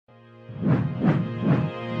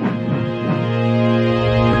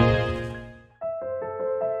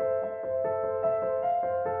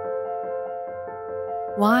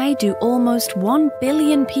Why do almost 1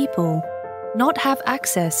 billion people not have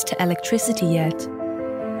access to electricity yet?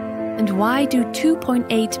 And why do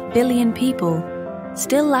 2.8 billion people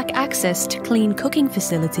still lack access to clean cooking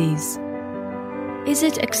facilities? Is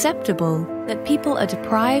it acceptable that people are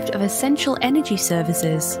deprived of essential energy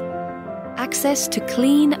services? Access to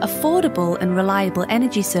clean, affordable and reliable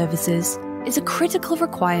energy services is a critical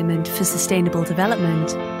requirement for sustainable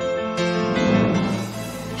development.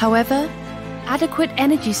 However, adequate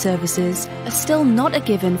energy services are still not a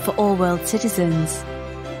given for all world citizens.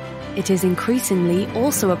 It is increasingly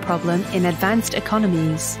also a problem in advanced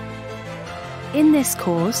economies. In this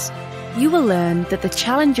course, you will learn that the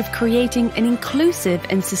challenge of creating an inclusive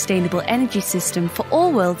and sustainable energy system for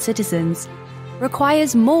all world citizens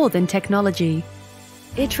requires more than technology.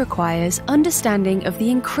 It requires understanding of the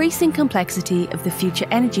increasing complexity of the future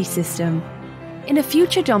energy system in a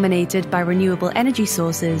future dominated by renewable energy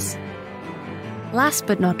sources. Last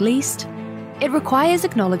but not least, it requires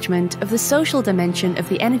acknowledgement of the social dimension of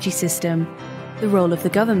the energy system, the role of the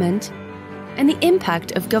government, and the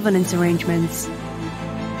impact of governance arrangements.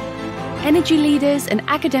 Energy leaders and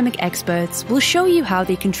academic experts will show you how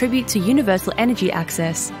they contribute to universal energy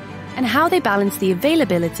access and how they balance the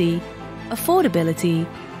availability, affordability,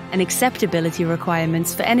 and acceptability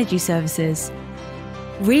requirements for energy services.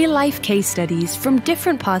 Real-life case studies from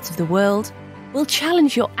different parts of the world will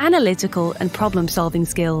challenge your analytical and problem-solving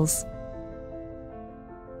skills.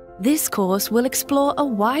 This course will explore a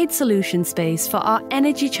wide solution space for our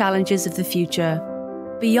energy challenges of the future,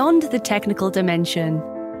 beyond the technical dimension.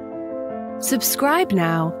 Subscribe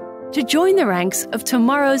now to join the ranks of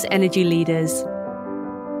tomorrow's energy leaders.